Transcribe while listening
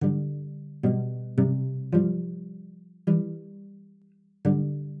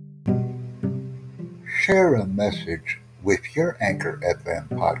Share a message with your Anchor FM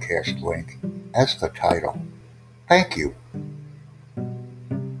podcast link as the title. Thank you.